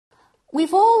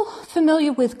We've all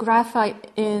familiar with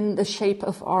graphite in the shape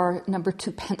of our number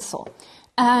 2 pencil.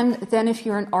 And then if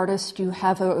you're an artist, you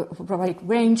have a wide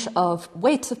range of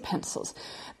weights of pencils.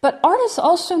 But artists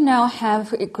also now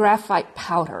have graphite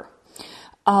powder.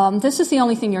 This is the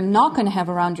only thing you're not going to have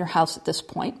around your house at this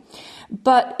point.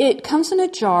 But it comes in a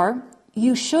jar.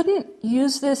 You shouldn't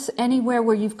use this anywhere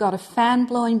where you've got a fan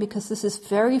blowing because this is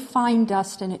very fine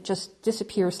dust and it just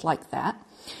disappears like that.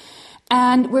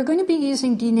 And we're going to be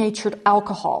using denatured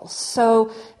alcohol.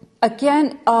 So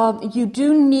again, you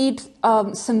do need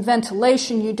some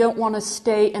ventilation. You don't want to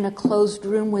stay in a closed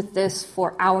room with this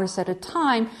for hours at a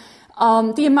time.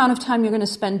 The amount of time you're going to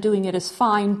spend doing it is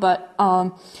fine, but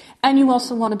and you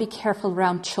also want to be careful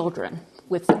around children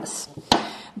with this.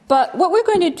 But what we're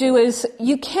going to do is,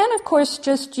 you can, of course,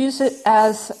 just use it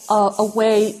as a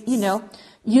way,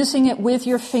 using it with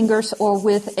your fingers or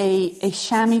with a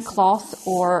chamois cloth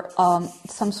or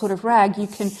some sort of rag. You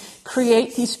can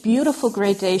create these beautiful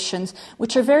gradations,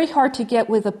 which are very hard to get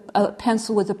with a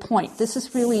pencil with a point. This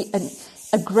is really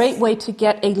a great way to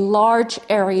get a large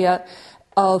area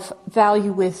of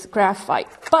value with graphite.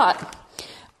 But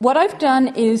what I've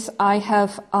done is I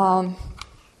have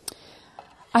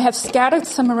scattered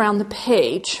some around the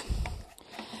page,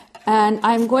 and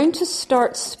I'm going to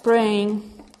start spraying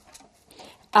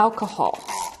alcohol.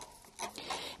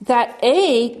 That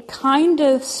kind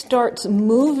of starts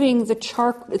moving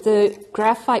the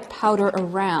graphite powder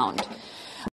around.